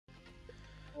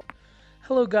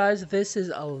Hello guys, this is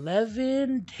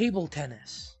 11 Table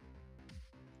Tennis.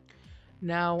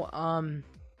 Now,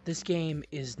 this game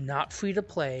is not free to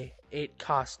play. It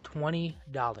costs $20.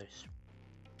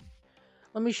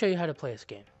 Let me show you how to play this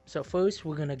game. So first,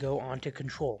 we're gonna go on to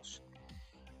controls.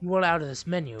 You want out of this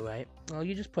menu, right? Well,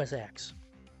 you just press X.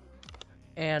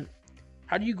 And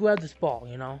how do you grab this ball,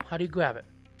 How do you grab it?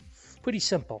 Pretty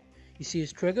simple. You see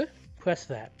this trigger? Press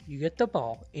that. You get the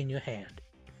ball in your hand.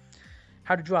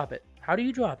 How to drop it? How do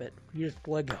you drop it? You just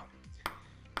let go.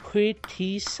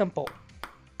 Pretty simple.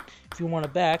 If you want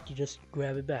it back, you just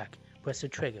grab it back. Press the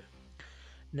trigger.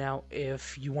 Now,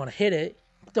 if you want to hit it,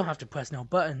 you don't have to press no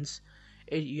buttons.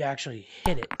 You actually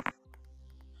hit it.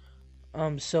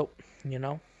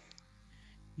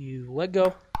 You let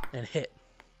go and hit.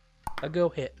 Let go,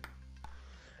 hit.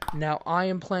 Now, I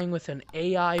am playing with an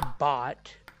AI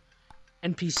bot,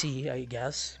 NPC, I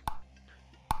guess.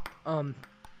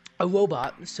 A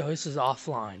robot, so this is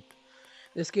offline.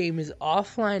 This game is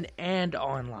offline and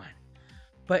online.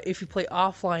 But if you play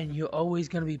offline, you're always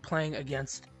going to be playing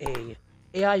against a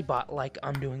AI bot like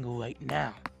I'm doing right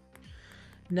now.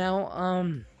 Now,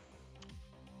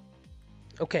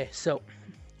 okay, so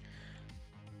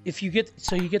you get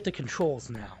the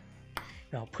controls now.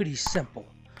 Now, pretty simple.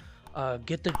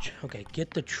 Get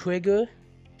the trigger,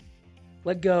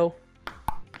 let go,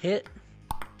 hit.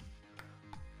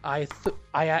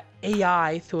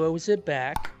 AI throws it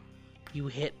back. You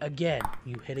hit again.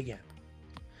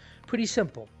 Pretty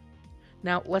simple.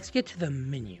 Now let's get to the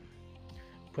menu.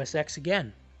 Press X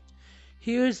again.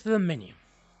 Here's the menu.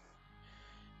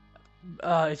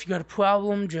 If you got a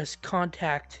problem, just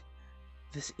contact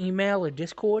this email or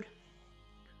Discord.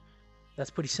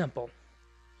 That's pretty simple.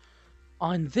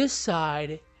 On this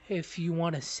side, if you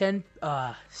want to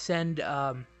send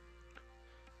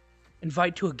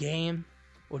invite to a game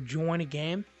or join a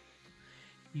game,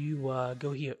 you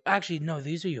go here. Actually, no,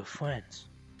 these are your friends.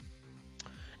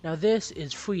 Now this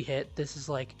is free hit. This is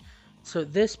so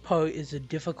this part is the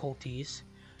difficulties.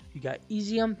 You got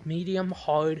easy, medium,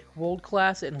 hard, world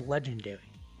class, and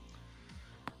legendary.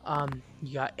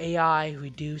 You got AI,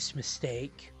 reduce,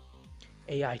 mistake,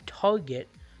 AI target,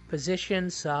 position,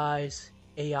 size,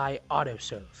 AI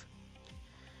autoserve.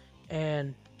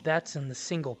 And that's in the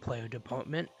single player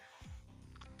department.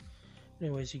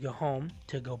 Anyways, you go home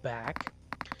to go back.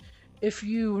 If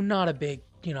you're not a big,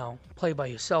 play by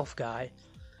yourself guy,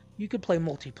 you could play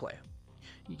multiplayer.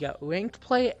 You got ranked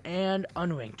play and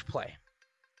unranked play.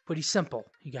 Pretty simple.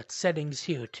 You got settings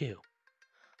here too.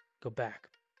 Go back.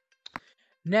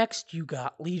 Next, you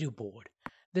got leaderboard.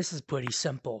 This is pretty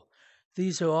simple.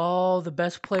 These are all the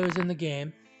best players in the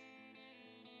game.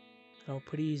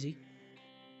 Pretty easy.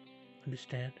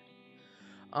 Understand?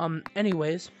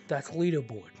 Anyways, that's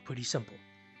leaderboard. Pretty simple.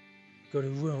 Go to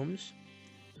rooms.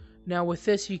 Now with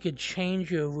this, you could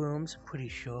change your rooms. I'm pretty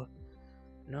sure.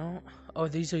 No? Oh,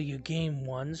 these are your game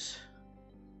ones.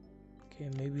 Okay,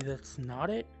 maybe that's not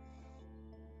it.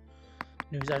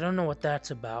 Anyways, I don't know what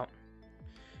that's about.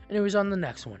 Anyways, on the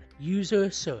next one. User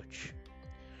search.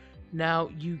 Now,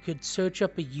 you could search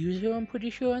up a user, I'm pretty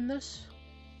sure, in this.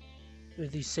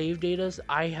 With these save datas,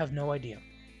 I have no idea.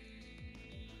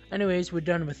 Anyways, we're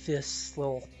done with this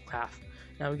little half.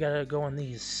 Now we gotta go on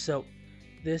these. So,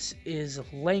 this is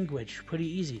language. Pretty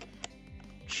easy.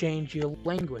 Change your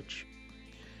language.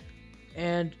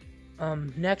 And,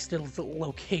 next is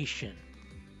location.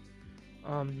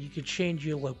 You could change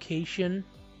your location.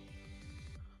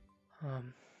 I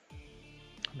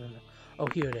don't know. Oh,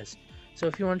 here it is. So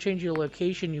if you want to change your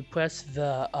location, you press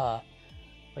the,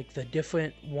 the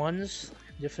different ones,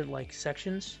 different,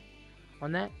 sections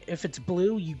on that. If it's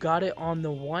blue, you got it on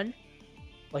the one.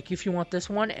 If you want this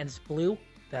one and it's blue,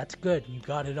 that's good. You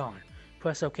got it on.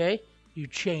 Press OK. You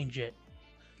change it.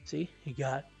 See? You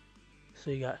got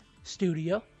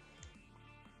studio.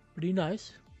 Pretty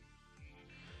nice.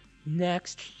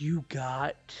 Next, you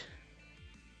got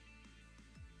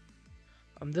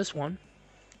this one.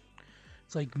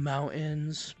 It's like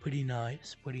mountains. Pretty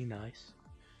nice.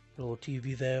 A little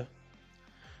TV there.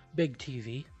 Big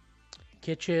TV.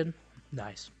 Kitchen.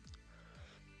 Nice.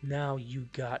 Now you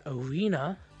got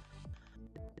arena.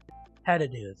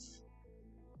 Competitive.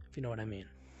 If you know what I mean.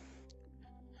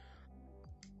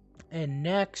 And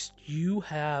next you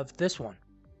have this one.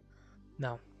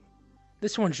 Now,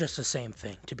 this one's just the same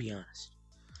thing, to be honest.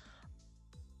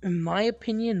 In my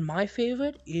opinion, my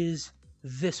favorite is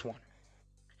this one.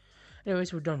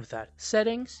 Anyways, we're done with that.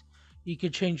 Settings. You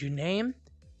could change your name.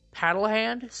 Paddle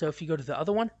hand. So if you go to the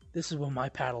other one, this is where my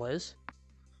paddle is.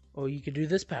 Or you could do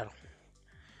this paddle.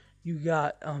 You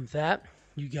got that.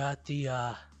 You got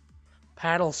the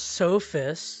paddle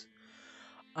surface.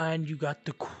 and you got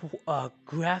the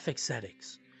graphic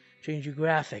settings. Change your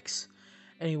graphics.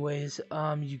 Anyways,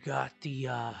 you got the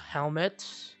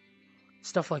helmets,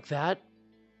 stuff like that.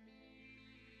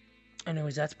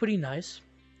 Anyways, that's pretty nice.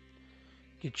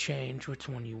 You could change which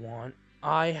one you want.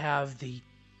 I have the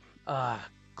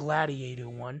Gladiator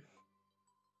one.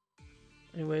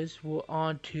 Anyways, we're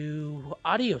on to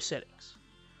audio settings.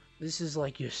 This is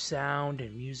like your sound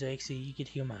and music, so you could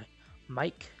hear my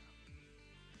mic.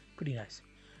 Pretty nice.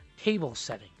 Table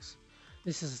settings.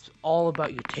 This is all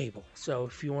about your table. So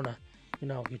if you want to,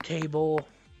 your table,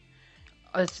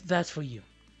 that's for you.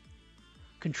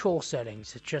 Control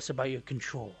settings. It's just about your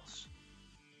controls.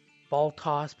 Ball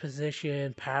toss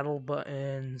position, paddle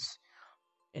buttons,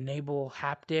 enable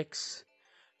haptics.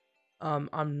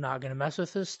 I'm not gonna mess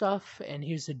with this stuff. And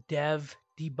here's the dev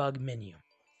debug menu.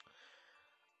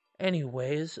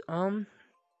 Anyways,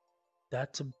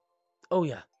 that's a. Oh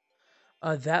yeah,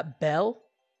 that bell.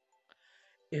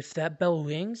 If that bell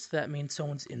rings, that means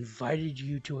someone's invited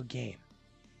you to a game.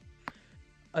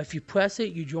 If you press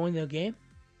it, you join their game.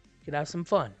 You can have some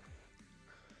fun.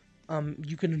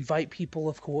 You can invite people,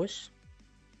 of course,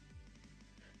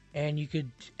 and you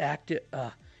could act.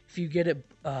 If you get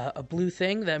a blue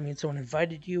thing, that means someone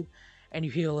invited you, and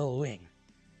you hear a little ring.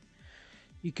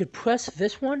 You could press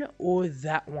this one or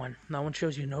that one. That one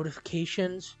shows you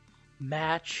notifications,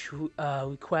 match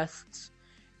requests,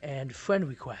 and friend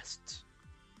requests.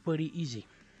 Pretty easy.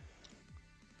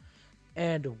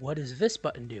 And what does this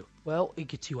button do? Well, it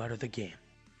gets you out of the game.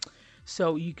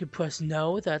 So you could press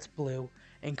no, that's blue,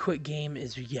 and quit game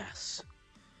is yes.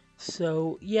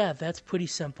 So yeah, that's pretty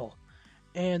simple.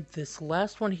 And this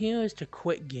last one here is to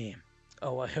quit game.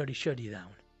 Oh, I already showed you that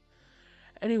one.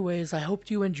 Anyways, I hope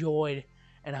you enjoyed,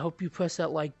 and I hope you press that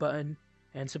like button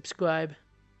and subscribe.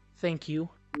 Thank you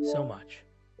so much.